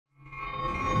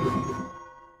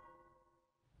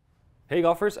Hey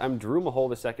golfers, I'm Drew Mahol,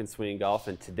 the Second Swing Golf,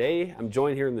 and today I'm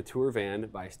joined here in the tour van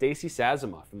by Stacy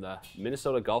Sazama from the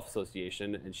Minnesota Golf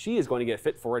Association, and she is going to get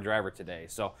fit for a driver today.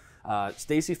 So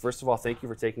Stacy, first of all, thank you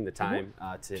for taking the time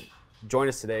to join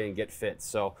us today and get fit.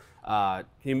 So can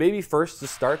you maybe first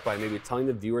just start by maybe telling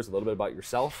the viewers a little bit about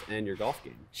yourself and your golf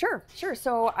game? Sure.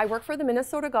 So I work for the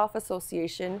Minnesota Golf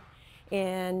Association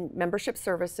in membership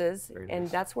services, and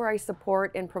that's where I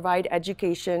support and provide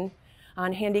education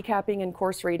on handicapping and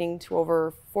course rating to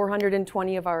over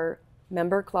 420 of our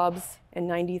member clubs and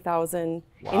 90,000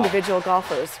 individual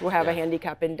golfers who have a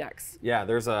handicap index. Yeah,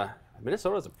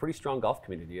 Minnesota is a pretty strong golf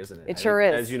community, isn't it? It sure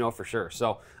is. As you know for sure.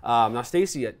 So now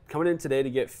Stacy, coming in today to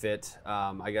get fit,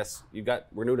 I guess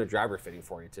we're doing a driver fitting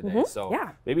for you today. So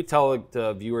maybe tell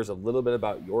the viewers a little bit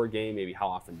about your game, maybe how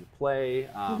often you play,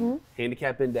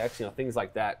 handicap index, things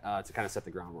like that to kind of set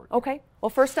the groundwork. Okay. Well,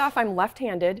 first off, I'm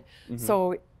left-handed,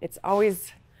 so it's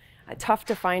always tough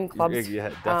to find clubs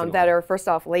that are, first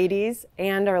off, ladies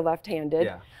and are left-handed.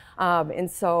 Yeah.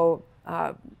 And so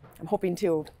I'm hoping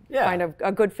to find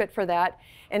a good fit for that.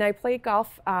 And I play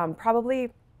golf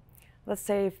probably, let's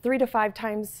say, 3 to 5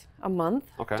 times a month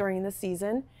during the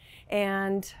season.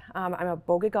 And I'm a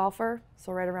bogey golfer,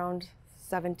 so right around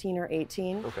 17 or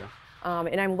 18. Okay.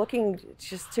 And I'm looking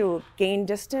just to gain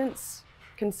distance,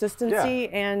 consistency,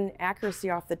 and accuracy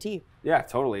off the tee. Yeah,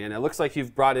 totally. And it looks like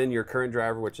you've brought in your current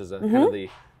driver, which is kind of the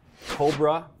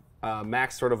Cobra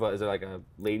Max, sort of is it like a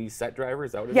ladies set driver?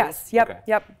 Is that what it is? Yes.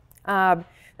 Yep.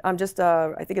 I'm just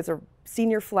I think it's a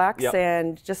senior flex,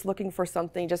 and just looking for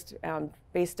something just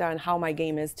based on how my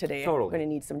game is today. Totally. I'm going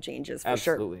to need some changes for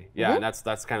sure. Absolutely. Yeah, and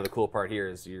that's kind of the cool part here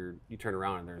is you turn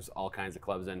around and there's all kinds of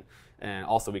clubs in, and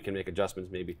also we can make adjustments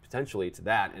maybe potentially to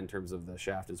that in terms of the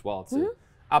shaft as well to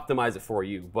optimize it for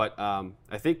you. But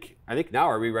I think now,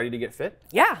 are we ready to get fit?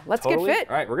 Yeah, let's get fit.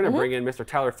 All right, we're going to bring in Mr.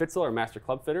 Tyler Fitzel, our master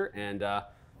club fitter, and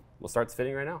we'll start the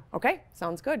fitting right now. Okay,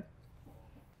 sounds good.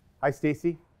 Hi,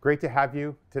 Stacy. Great to have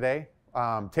you today.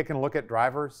 Taking a look at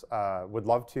drivers. Would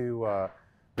love to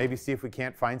maybe see if we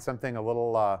can't find something a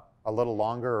little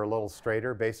longer or a little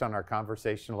straighter based on our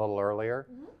conversation a little earlier.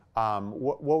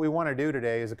 What we want to do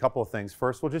today is a couple of things.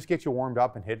 First, we'll just get you warmed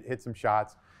up and hit some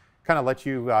shots, kind of let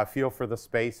you feel for the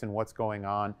space and what's going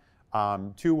on.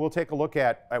 2, we'll take a look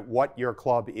at what your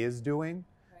club is doing.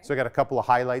 So I got a couple of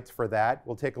highlights for that.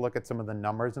 We'll take a look at some of the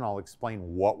numbers and I'll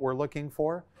explain what we're looking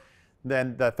for.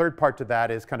 Then the third part to that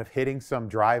is kind of hitting some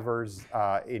drivers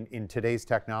in today's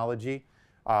technology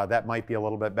that might be a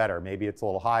little bit better. Maybe it's a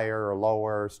little higher or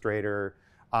lower, straighter.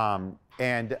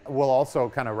 And we'll also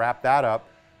kind of wrap that up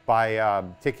by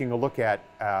taking a look at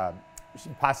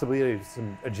possibly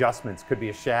some adjustments. Could be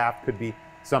a shaft, could be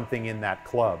something in that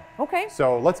club. Okay.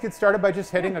 So let's get started by just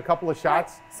hitting a couple of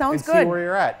shots Sounds and see where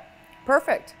you're at.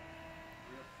 Perfect.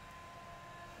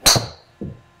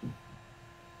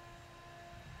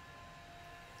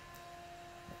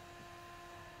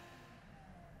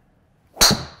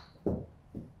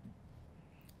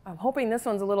 I'm hoping this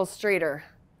one's a little straighter.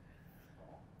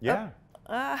 Yeah,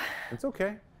 it's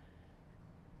okay.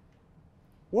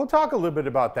 We'll talk a little bit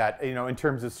about that, in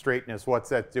terms of straightness, what's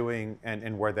that doing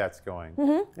and where that's going.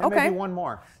 And maybe one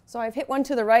more. So I've hit one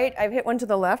to the right, I've hit one to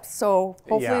the left, so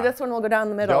hopefully this one will go down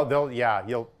the middle.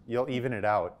 You'll even it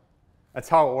out. That's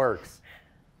how it works.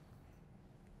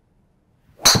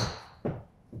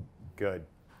 Good.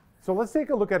 So let's take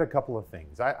a look at a couple of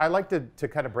things. I like to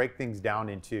kind of break things down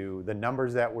into the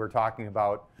numbers that we're talking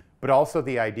about, but also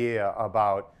the idea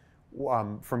about,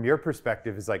 from your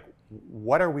perspective, is like,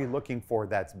 what are we looking for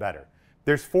that's better?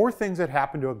 There's 4 things that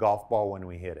happen to a golf ball when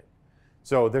we hit it.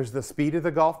 So there's the speed of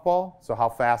the golf ball, so how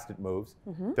fast it moves.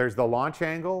 There's the launch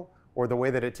angle, or the way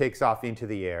that it takes off into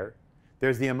the air.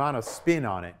 There's the amount of spin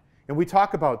on it. And we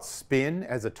talk about spin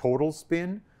as a total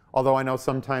spin, although I know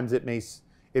sometimes it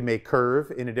may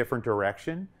curve in a different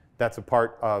direction. That's a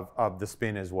part of the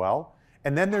spin as well.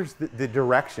 And then there's the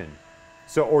direction,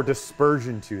 or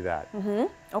dispersion to that.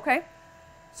 Okay.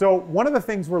 So one of the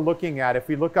things we're looking at, if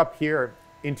we look up here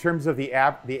in terms of the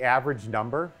average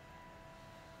number,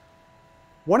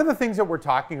 one of the things that we're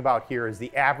talking about here is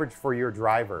the average for your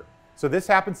driver. So this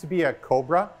happens to be a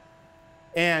Cobra,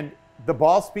 and the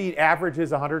ball speed average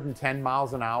is 110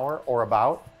 miles an hour or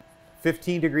about,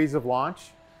 15 degrees of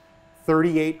launch,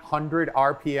 3,800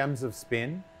 RPMs of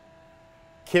spin,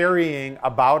 carrying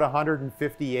about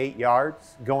 158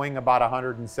 yards, going about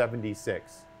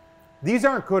 176. These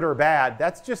aren't good or bad,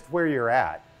 that's just where you're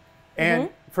at. And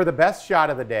for the best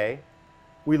shot of the day,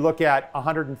 we look at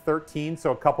 113,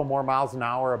 so a couple more miles an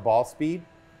hour of ball speed.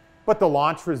 But the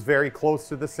launch was very close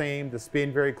to the same, the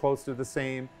spin very close to the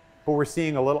same, but we're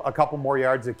seeing a couple more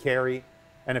yards of carry.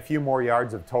 and a few more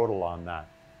yards of total on that.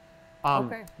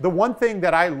 Okay. The one thing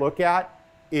that I look at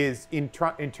is in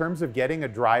terms of getting a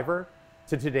driver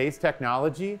to today's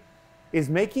technology is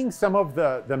making some of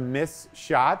the miss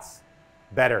shots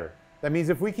better. That means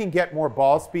if we can get more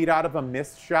ball speed out of a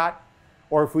missed shot,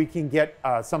 or if we can get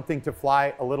something to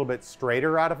fly a little bit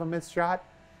straighter out of a missed shot,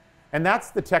 and that's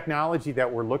the technology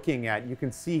that we're looking at. You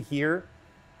can see here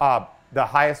the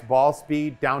highest ball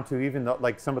speed down to even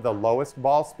like some of the lowest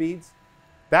ball speeds.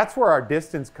 That's where our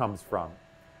distance comes from.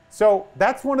 So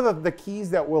that's one of the keys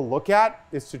that we'll look at,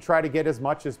 is to try to get as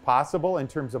much as possible in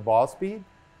terms of ball speed,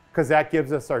 because that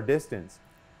gives us our distance.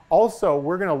 Also,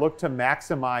 we're going to look to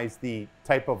maximize the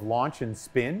type of launch and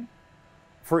spin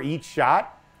for each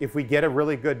shot. If we get a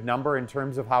really good number in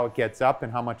terms of how it gets up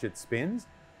and how much it spins,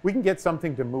 we can get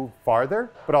something to move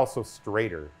farther, but also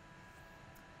straighter.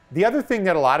 The other thing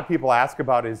that a lot of people ask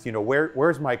about is, you know,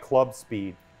 where's my club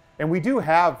speed? And we do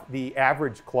have the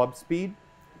average club speed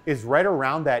is right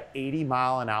around that 80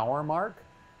 mile an hour mark.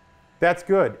 That's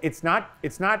good. It's not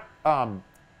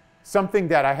something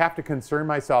that I have to concern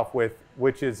myself with,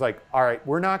 which is like, all right,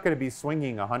 we're not going to be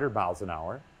swinging 100 miles an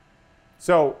hour.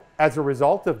 So as a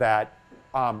result of that,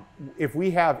 if we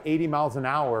have 80 miles an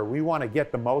hour, we want to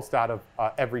get the most out of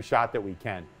every shot that we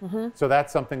can. So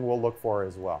that's something we'll look for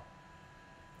as well.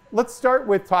 Let's start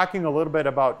with talking a little bit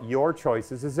about your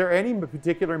choices. Is there any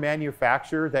particular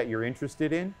manufacturer that you're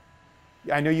interested in?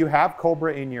 I know you have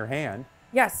Cobra in your hand.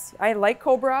 Yes, I like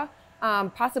Cobra,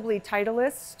 possibly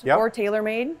Titleist or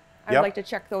TaylorMade. I'd like to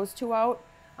check those two out.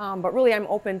 But really, I'm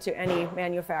open to any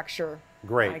manufacturer.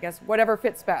 Great. I guess whatever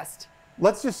fits best.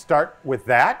 Let's just start with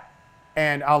that.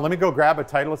 And let me go grab a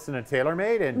Titleist and a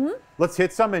TaylorMade, and let's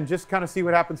hit some and just kind of see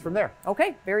what happens from there.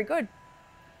 Okay, very good.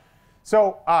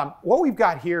 So what we've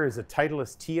got here is a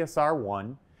Titleist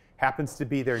TSR1. Happens to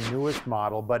be their newest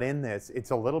model, but in this, it's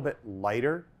a little bit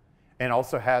lighter and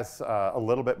also has a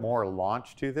little bit more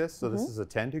launch to this. So this is a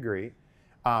 10 degree.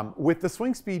 With the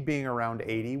swing speed being around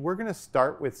 80, we're going to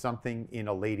start with something in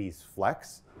a ladies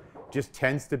flex. Just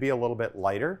tends to be a little bit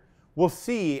lighter. We'll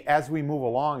see as we move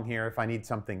along here if I need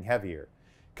something heavier.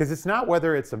 Because it's not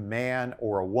whether it's a man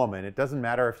or a woman. It doesn't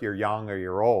matter if you're young or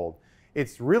you're old.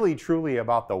 It's really truly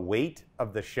about the weight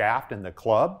of the shaft and the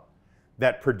club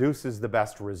that produces the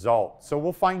best result. So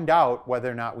we'll find out whether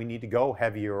or not we need to go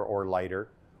heavier or lighter,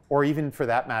 or even for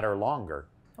that matter longer.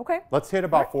 Okay. Let's hit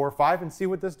about 4 or 5 and see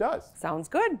what this does. Sounds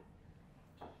good.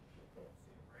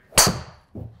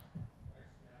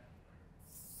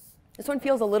 This one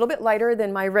feels a little bit lighter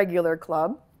than my regular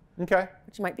club. Okay.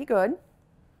 Which might be good.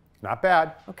 Not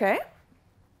bad. Okay.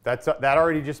 That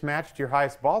already just matched your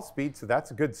highest ball speed, so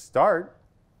that's a good start.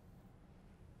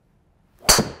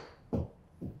 I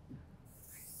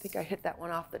think I hit that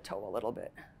one off the toe a little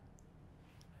bit.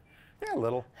 Yeah, a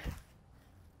little.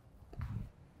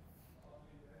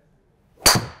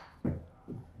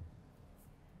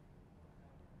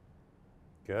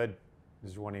 Good.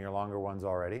 This is one of your longer ones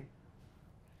already.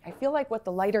 I feel like with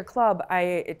the lighter club,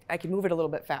 I can move it a little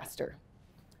bit faster.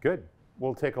 Good.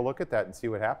 We'll take a look at that and see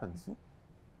what happens.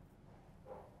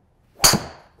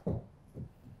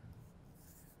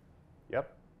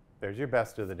 Yep. There's your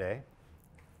best of the day.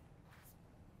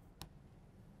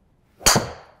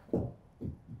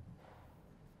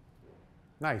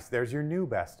 Nice. There's your new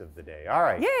best of the day. All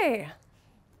right. Yay.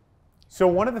 So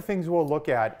one of the things we'll look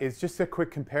at is just a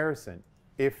quick comparison.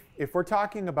 If we're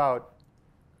talking about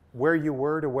where you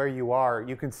were to where you are,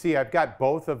 you can see I've got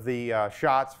both of the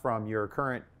shots from your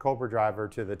current Cobra driver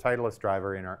to the Titleist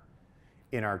driver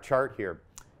in our chart here.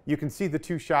 You can see the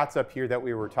 2 shots up here that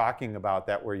we were talking about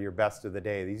that were your best of the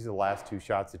day. These are the last 2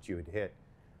 shots that you had hit.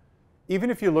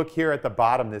 Even if you look here at the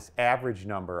bottom, this average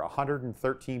number,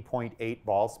 113.8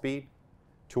 ball speed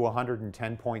to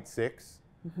 110.6,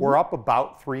 we're up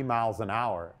about 3 miles an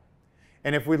hour.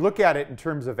 And if we look at it in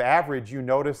terms of average, you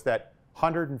notice that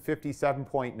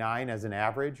 157.9 as an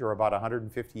average, or about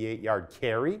 158 yard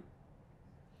carry,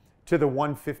 to the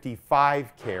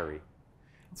 155 carry. Okay.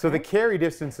 So the carry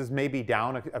distance is maybe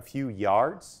down a few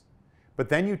yards, but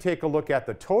then you take a look at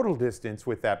the total distance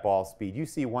with that ball speed, you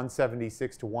see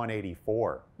 176 to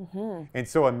 184. And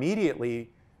so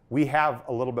immediately we have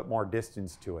a little bit more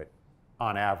distance to it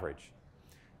on average.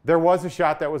 There was a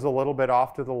shot that was a little bit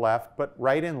off to the left, but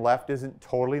right and left isn't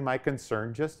totally my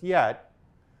concern just yet.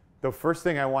 The first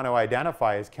thing I want to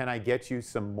identify is, can I get you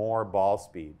some more ball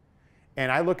speed?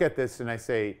 And I look at this and I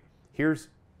say, here's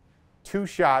 2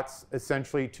 shots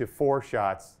essentially to 4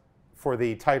 shots for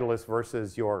the Titleist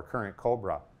versus your current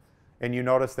Cobra. And you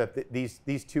notice that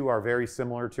these two are very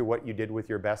similar to what you did with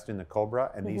your best in the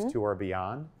Cobra, and these two are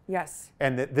beyond. Yes.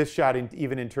 And this shot,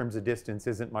 even in terms of distance,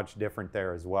 isn't much different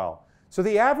there as well. So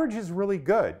the average is really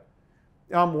good.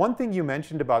 One thing you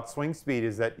mentioned about swing speed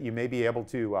is that you may be able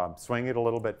to swing it a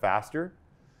little bit faster.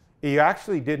 You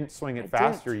actually didn't swing it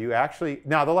faster. You actually,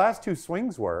 now the last two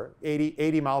swings were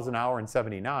 80 miles an hour and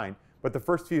 79, but the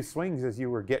first few swings as you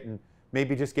were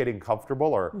maybe just getting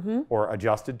comfortable or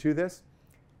adjusted to this,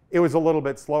 it was a little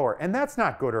bit slower. And that's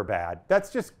not good or bad. That's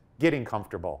just getting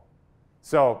comfortable.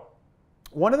 So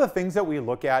one of the things that we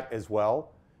look at as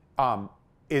well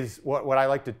is what I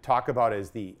like to talk about as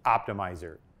the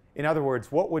optimizer. In other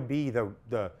words, what would be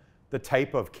the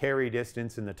type of carry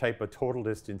distance and the type of total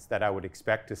distance that I would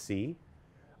expect to see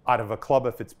out of a club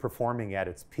if it's performing at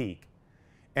its peak.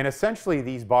 And essentially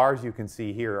these bars you can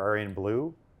see here are in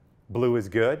blue. Blue is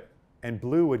good, and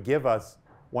blue would give us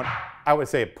I would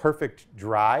say a perfect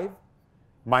drive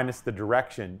minus the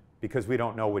direction, because we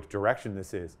don't know which direction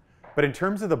this is. But in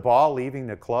terms of the ball leaving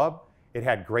the club, it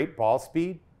had great ball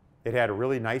speed. It had a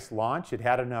really nice launch. It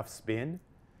had enough spin.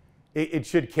 It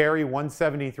should carry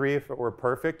 173 if it were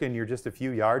perfect, and you're just a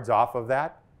few yards off of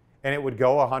that. And it would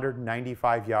go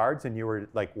 195 yards, and you were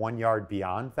like 1 yard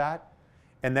beyond that.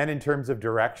 And then in terms of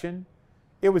direction,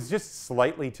 it was just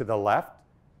slightly to the left,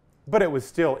 but it was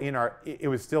still in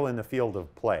the field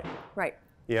of play. Right.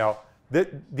 You know,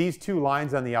 these two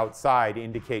lines on the outside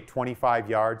indicate 25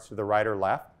 yards to the right or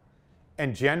left.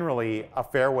 And generally, a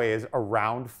fairway is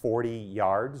around 40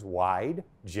 yards wide,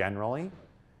 generally.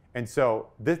 And so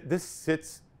this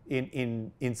sits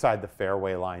inside the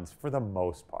fairway lines for the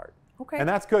most part. Okay. And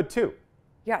that's good too.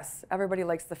 Yes, everybody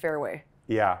likes the fairway.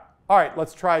 Yeah. All right,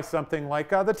 let's try something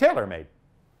like the TaylorMade.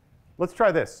 Let's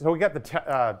try this. So we got the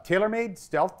TaylorMade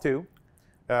Stealth 2.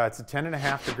 It's a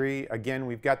 10.5 degree. Again,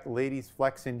 we've got the ladies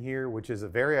flex in here, which is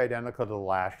very identical to the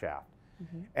last shaft.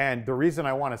 And the reason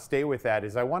I want to stay with that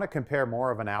is I want to compare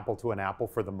more of an apple to an apple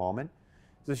for the moment.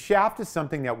 The shaft is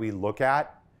something that we look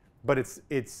at, but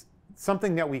it's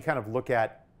something that we kind of look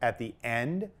at the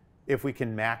end if we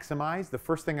can maximize. The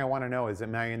first thing I want to know is,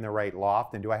 am I in the right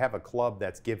loft, and do I have a club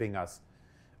that's giving us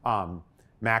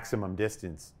maximum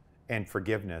distance and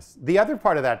forgiveness? The other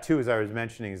part of that too, as I was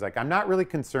mentioning, is like I'm not really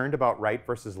concerned about right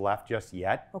versus left just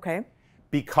yet. Okay.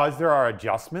 Because there are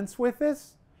adjustments with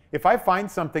this. If I find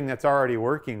something that's already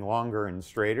working longer and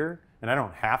straighter and I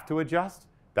don't have to adjust,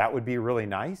 that would be really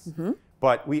nice.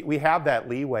 But we have that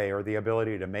leeway or the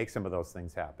ability to make some of those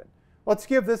things happen. Let's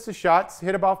give this a shot,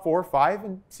 hit about 4 or 5,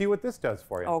 and see what this does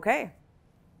for you. Okay.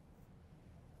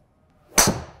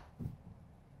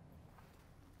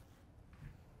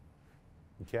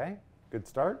 Okay, good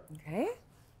start. Okay.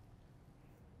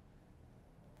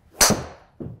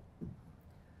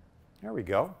 There we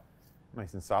go.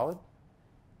 Nice and solid.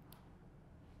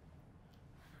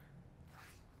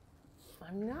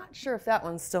 I'm not sure if that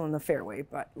one's still in the fairway,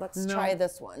 but let's try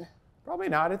this one. Probably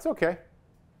not. It's okay.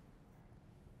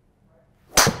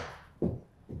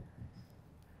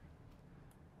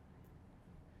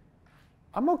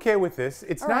 I'm okay with this.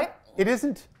 It's not. It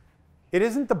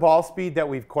isn't the ball speed that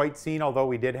we've quite seen. Although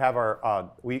we did have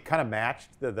we kind of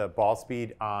matched the ball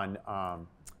speed on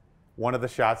one of the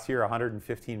shots here,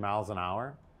 115 miles an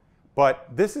hour. But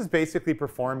this is basically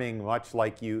performing much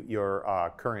like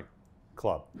your current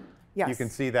club. Yes. You can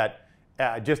see that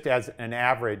just as an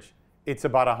average, it's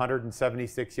about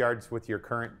 176 yards with your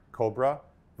current Cobra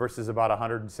versus about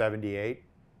 178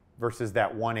 versus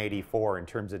that 184 in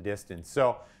terms of distance.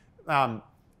 So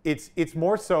it's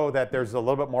more so that there's a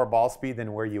little bit more ball speed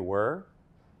than where you were,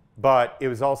 but it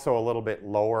was also a little bit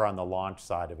lower on the launch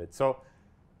side of it. So,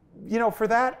 you know, for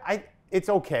that, it's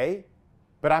okay,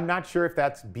 but I'm not sure if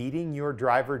that's beating your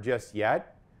driver just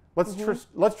yet.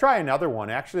 Let's try another one.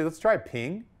 Actually, let's try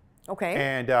Ping. Okay.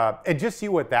 And just see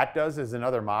what that does as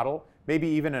another model. Maybe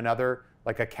even another,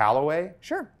 like a Callaway.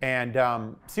 Sure.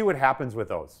 And see what happens with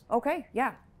those. Okay,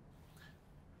 yeah.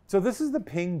 So this is the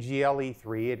Ping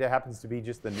GLE3. It happens to be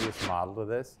just the newest model to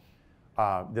this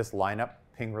lineup,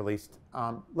 Ping released.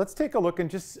 Let's take a look and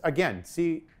just, again,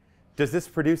 see, does this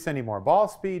produce any more ball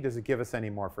speed? Does it give us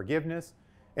any more forgiveness?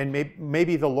 And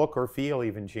maybe the look or feel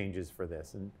even changes for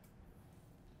this. And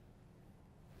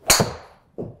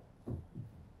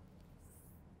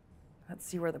let's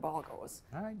see where the ball goes.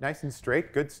 all right, nice and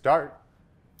straight. Good start.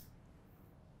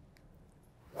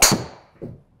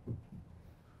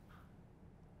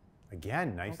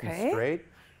 Again, nice and straight.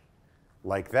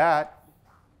 Like that.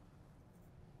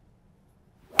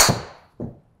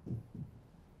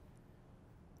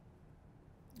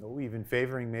 Oh, even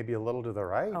favoring maybe a little to the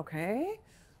right. Okay.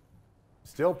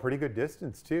 Still pretty good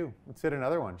distance, too. Let's hit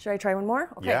another one. Should I try one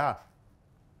more? Okay. Yeah.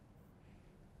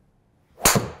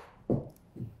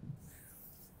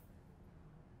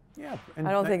 Yeah.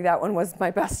 I don't think that one was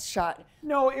my best shot.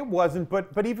 No, it wasn't.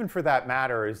 But even for that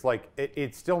matter, is like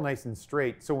it's still nice and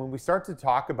straight. So when we start to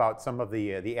talk about some of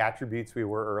the attributes we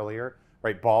were earlier,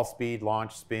 right? Ball speed,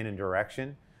 launch, spin, and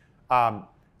direction.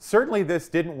 Certainly, this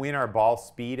didn't win our ball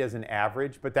speed as an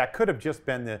average, but that could have just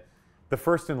been the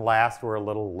first and last were a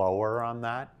little lower on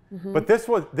that. But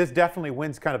this definitely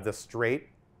wins kind of the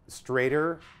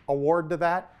straighter award to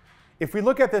that. If we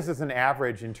look at this as an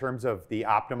average in terms of the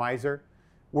optimizer,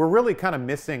 we're really kind of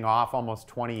missing off almost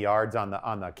 20 yards on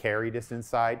the carry distance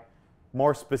side,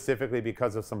 more specifically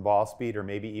because of some ball speed or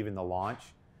maybe even the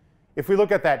launch. If we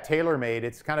look at that TaylorMade,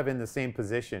 it's kind of in the same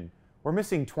position. We're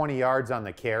missing 20 yards on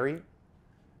the carry.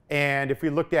 And if we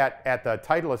looked at the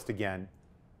Titleist again,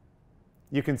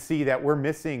 you can see that we're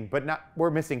missing, we're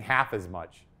missing half as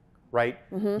much, right?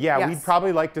 Yeah, yes. We'd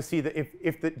probably like to see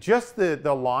just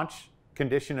the launch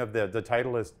condition of the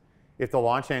Titleist, if the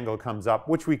launch angle comes up,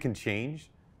 which we can change,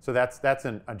 so that's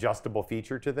an adjustable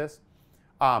feature to this,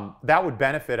 that would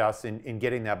benefit us in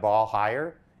getting that ball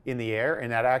higher in the air, and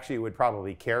that actually would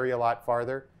probably carry a lot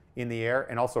farther in the air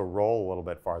and also roll a little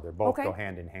bit farther. Both go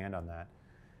hand in hand on that.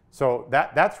 So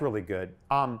that's really good.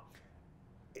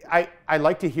 I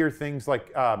like to hear things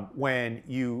like when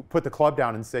you put the club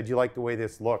down and said you like the way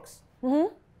this looks.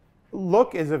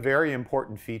 Look is a very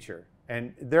important feature.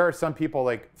 And there are some people,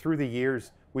 like through the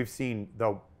years, we've seen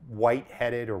the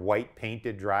white-headed or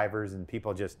white-painted drivers, and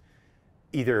people just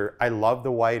either I love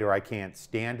the white or I can't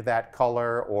stand that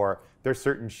color, or there's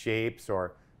certain shapes,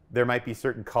 or there might be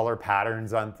certain color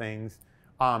patterns on things.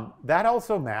 That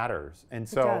also matters. And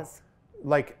so, it does.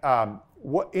 Like,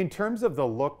 what in terms of the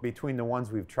look between the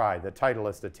ones we've tried, the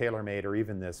Titleist, the TaylorMade, or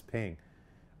even this Ping,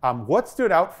 what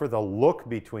stood out for the look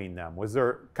between them? Was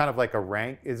there kind of like a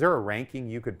rank? Is there a ranking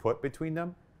you could put between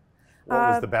them?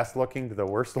 What was the best looking to the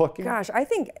worst looking? Gosh, I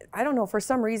don't know, for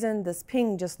some reason this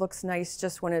Ping just looks nice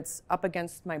just when it's up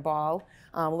against my ball,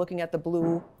 looking at the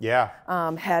blue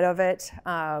head of it.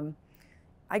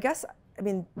 I guess, I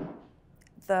mean,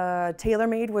 the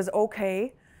TaylorMade was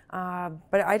okay,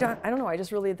 but I don't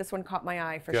know, this one caught my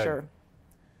eye for sure.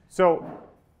 So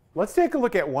let's take a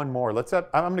look at one more. I'm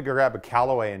going to grab a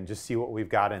Callaway and just see what we've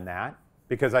got in that,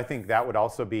 because I think that would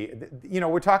also be,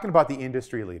 we're talking about the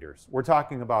industry leaders. We're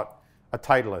talking about a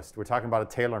Titleist. We're talking about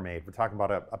a TaylorMade. We're talking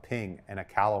about a Ping and a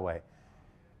Callaway.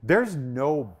 There's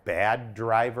no bad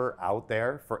driver out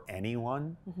there for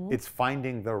anyone. It's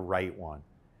finding the right one.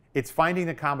 It's finding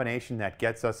the combination that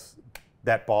gets us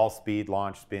that ball speed,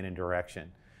 launch, spin, and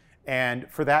direction. And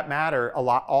for that matter,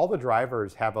 all the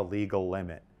drivers have a legal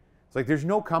limit. It's like there's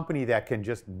no company that can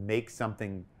just make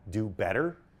something do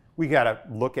better. We got to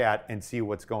look at and see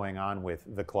what's going on with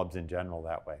the clubs in general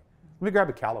that way. Let me grab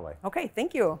a Callaway. Okay,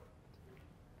 thank you.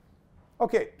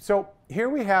 Okay, so here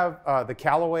we have the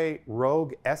Callaway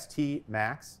Rogue ST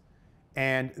Max,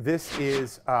 and this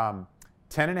is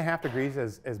 10.5 degrees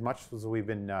as much as we've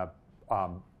been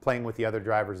playing with the other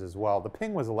drivers as well. The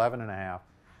Ping was 11.5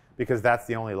 because that's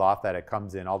the only loft that it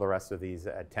comes in. All the rest of these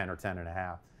at 10 or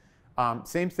 10.5.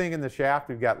 Same thing in the shaft.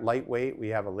 We've got lightweight. We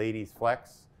have a ladies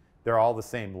flex. They're all the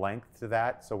same length to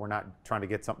that, so we're not trying to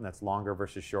get something that's longer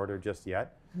versus shorter just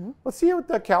yet. Let's see what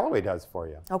the Callaway does for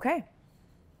you. Okay.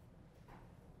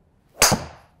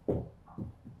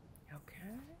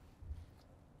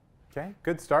 Okay,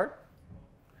 good start.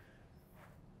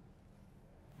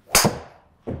 I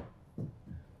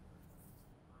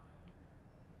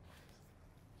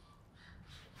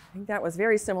think that was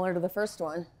very similar to the first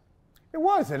one. It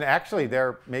was, and actually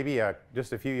they're maybe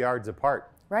just a few yards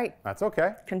apart. Right. That's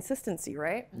okay. Consistency,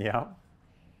 right? Yeah.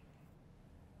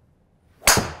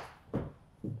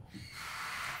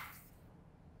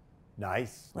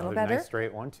 Nice. A little Another better. Nice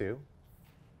straight one, too.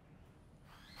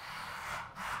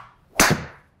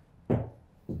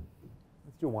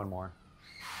 Let's do one more.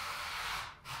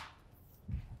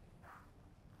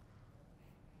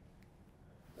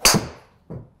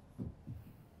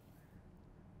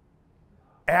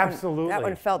 Absolutely. That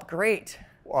one felt great.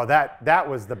 Well, that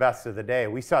was the best of the day.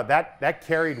 We saw that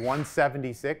carried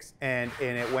 176 and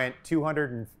it went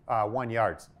 201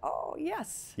 yards. Oh,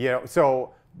 yes.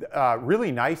 So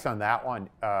really nice on that one.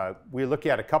 We look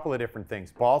at a couple of different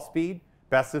things. Ball speed,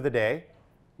 best of the day.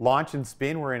 Launch and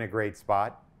spin, we're in a great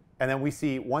spot. And then we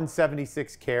see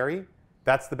 176 carry.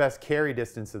 That's the best carry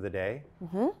distance of the day.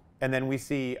 And then we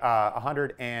see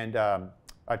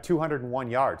 201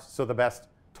 yards, so the best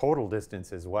total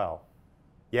distance as well.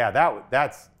 Yeah,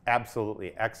 that's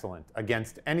absolutely excellent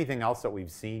against anything else that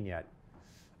we've seen yet.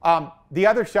 The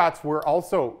other shots were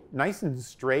also nice and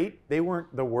straight. They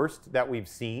weren't the worst that we've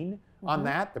seen on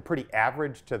that. They're pretty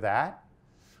average to that.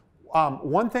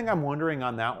 One thing I'm wondering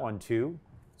on that one too,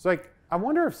 It's like, I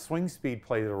wonder if swing speed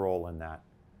plays a role in that.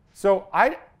 So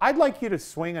I'd like you to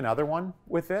swing another one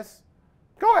with this.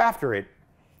 Go after it.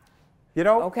 You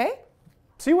know? Okay.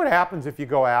 See what happens if you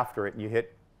go after it and you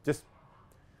hit just.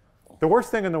 The worst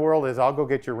thing in the world is I'll go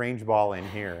get your range ball in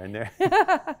here. And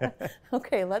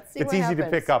okay, let's see what happens. It's easy to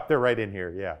pick up. They're right in here,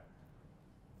 yeah.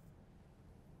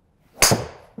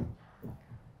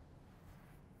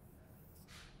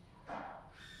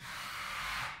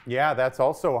 Yeah, that's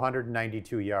also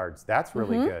 192 yards. That's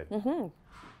really good.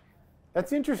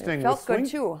 That's interesting. It felt good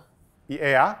too.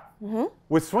 Yeah.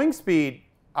 With swing speed,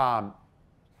 that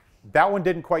one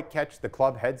didn't quite catch the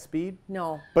club head speed.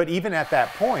 No. But even at that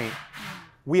point,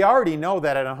 we already know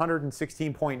that at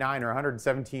 116.9 or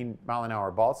 117 mile an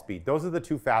hour ball speed, those are the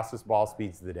two fastest ball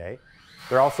speeds of the day.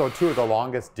 They're also two of the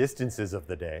longest distances of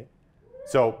the day.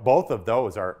 So both of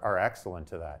those are excellent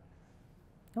to that.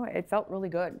 No, it felt really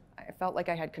good. I felt like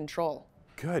I had control.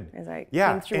 Good. As I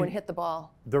came through and hit the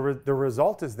ball. The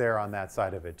result is there on that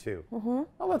side of it too. Well,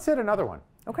 let's hit another one.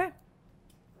 Okay.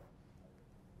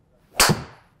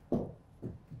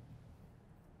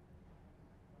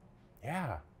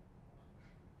 Yeah.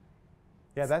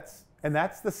 Yeah,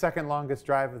 that's the second longest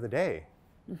drive of the day.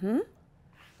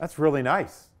 That's really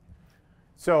nice.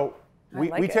 So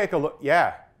we take a look.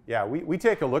 Yeah, we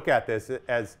take a look at this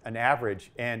as an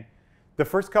average, and the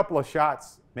first couple of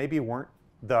shots maybe weren't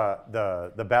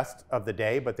the best of the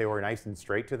day, but they were nice and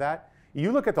straight to that.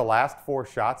 You look at the last 4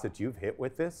 shots that you've hit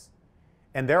with this,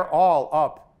 and they're all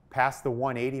up past the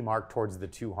 180 mark towards the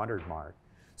 200 mark.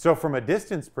 So from a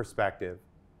distance perspective,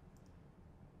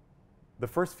 the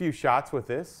first few shots with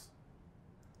this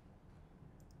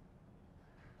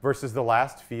versus the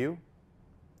last few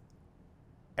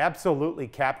absolutely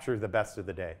capture the best of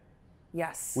the day.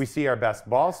 Yes. We see our best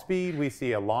ball speed. We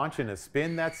see a launch and a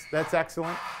spin. That's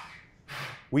excellent.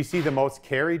 We see the most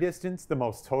carry distance, the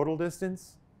most total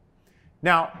distance.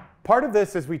 Now, part of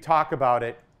this as we talk about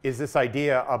it is this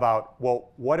idea about,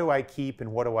 well, what do I keep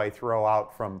and what do I throw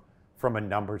out from a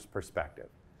numbers perspective?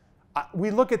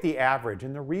 We look at the average,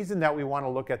 and the reason that we want to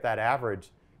look at that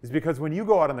average is because when you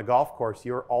go out on the golf course,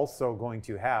 you're also going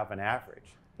to have an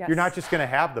average. Yes. You're not just going to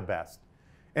have the best.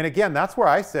 And again, that's where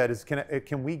I said is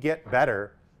can we get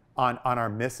better on our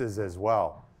misses as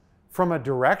well? From a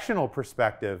directional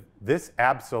perspective, this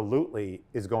absolutely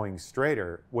is going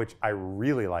straighter, which I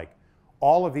really like.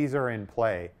 All of these are in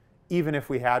play, even if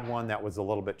we had one that was a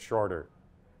little bit shorter.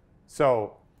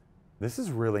 So this is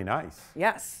really nice.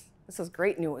 Yes, this is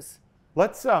great news.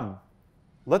 Let's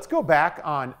go back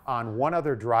on one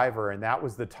other driver, and that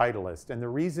was the Titleist. And the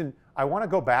reason I want to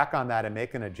go back on that and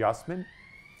make an adjustment,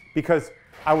 because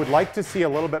I would like to see a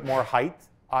little bit more height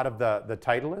out of the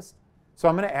Titleist. So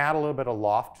I'm going to add a little bit of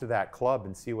loft to that club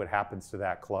and see what happens to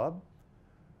that club.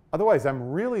 Otherwise,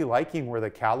 I'm really liking where the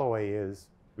Callaway is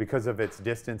because of its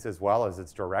distance as well as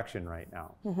its direction right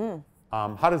now.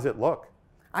 How does it look?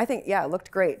 I think, yeah, it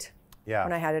looked great. Yeah.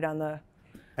 When I had it on the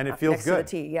and it feels next good. to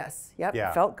the tee. Yes. Yep. Yeah.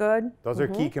 It felt good. Those are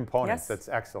key components. Yes. That's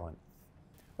excellent.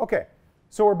 Okay.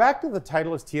 So we're back to the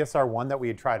Titleist TSR1 that we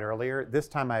had tried earlier. This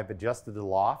time I've adjusted the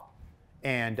loft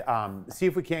and see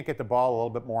if we can't get the ball a little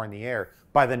bit more in the air.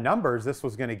 By the numbers, this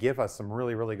was going to give us some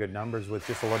really, really good numbers with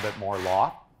just a little bit more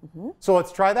loft. So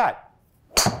let's try that.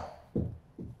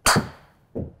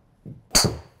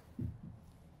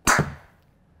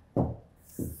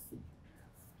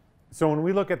 So when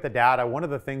we look at the data, one of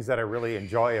the things that I really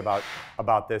enjoy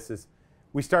about this is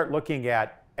we start looking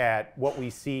at what we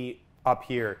see up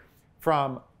here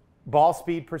from ball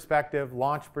speed perspective,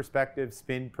 launch perspective,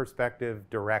 spin perspective,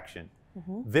 direction.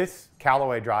 This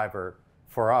Callaway driver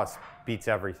for us beats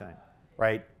everything,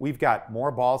 right? We've got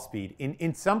more ball speed.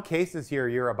 In some cases here,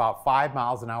 you're about 5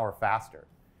 miles an hour faster,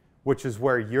 which is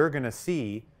where you're going to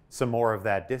see some more of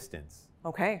that distance.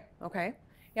 Okay. Okay.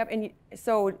 Yep. And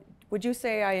so would you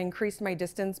say I increased my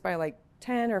distance by like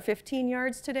 10 or 15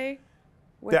 yards today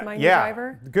with my new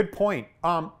driver? Yeah, good point.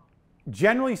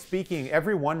 Generally speaking,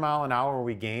 every 1 mile an hour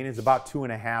we gain is about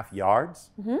 2.5 yards.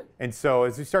 And so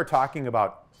as we start talking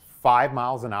about 5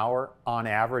 miles an hour on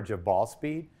average of ball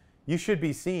speed, you should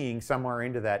be seeing somewhere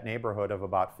into that neighborhood of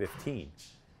about 15.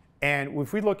 And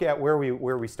if we look at where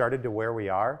we started to where we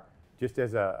are, just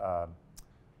as a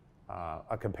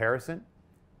comparison,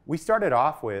 we started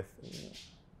off with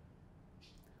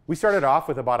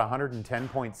about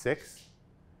 110.6,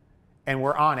 and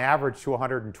we're on average to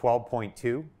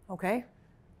 112.2. Okay.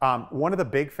 One of the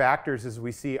big factors is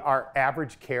we see our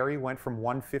average carry went from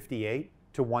 158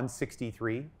 to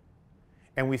 163,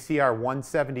 and we see our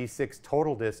 176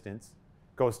 total distance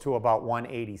goes to about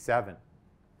 187.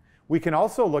 We can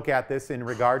also look at this in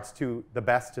regards to the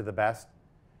best.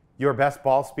 Your best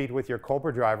ball speed with your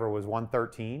Cobra driver was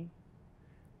 113,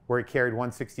 where he carried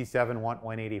 167,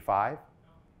 185.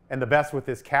 And the best with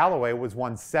this Callaway was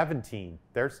 117.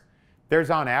 There's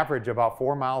on average about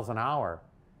 4 miles an hour.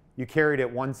 You carried at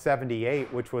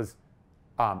 178, which was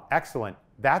excellent.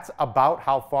 That's about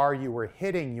how far you were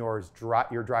hitting your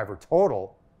driver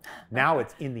total. Now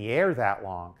it's in the air that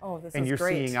long. Oh, this and is you're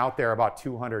great. seeing out there about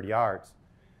 200 yards.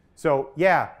 So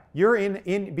yeah, you're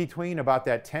in between about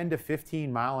that 10 to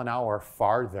 15 mile an hour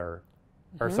farther,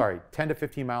 or sorry, 10 to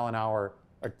 15 mile an hour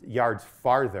yards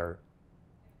farther,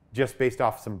 just based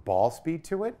off some ball speed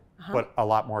to it, but a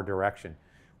lot more direction.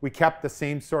 We kept the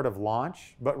same sort of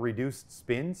launch, but reduced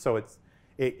spin, so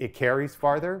it carries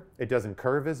farther, it doesn't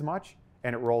curve as much,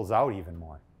 and it rolls out even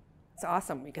more. It's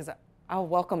awesome because I'll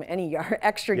welcome any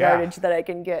extra yardage that I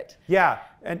can get. Yeah,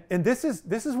 and this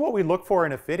is what we look for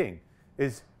in a fitting,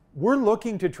 is we're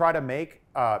looking to try to make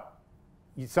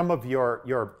some of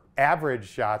your average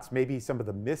shots, maybe some of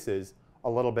the misses, a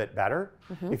little bit better.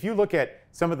 If you look at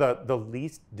some of the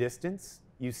least distance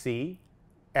you see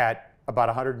at about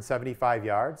 175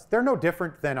 yards, they're no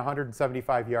different than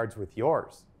 175 yards with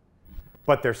yours,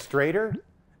 but they're straighter,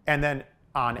 and then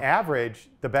on average,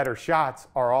 the better shots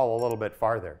are all a little bit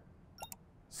farther.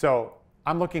 So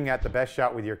I'm looking at the best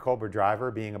shot with your Cobra driver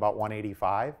being about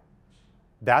 185.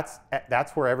 That's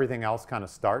where everything else kind of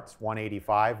starts,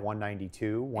 185,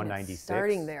 192, 196. It's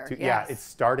starting there, yes. Yeah, it's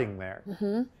starting there.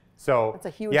 So that's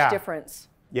a huge difference.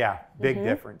 Yeah, big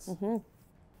difference.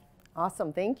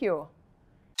 Awesome, thank you.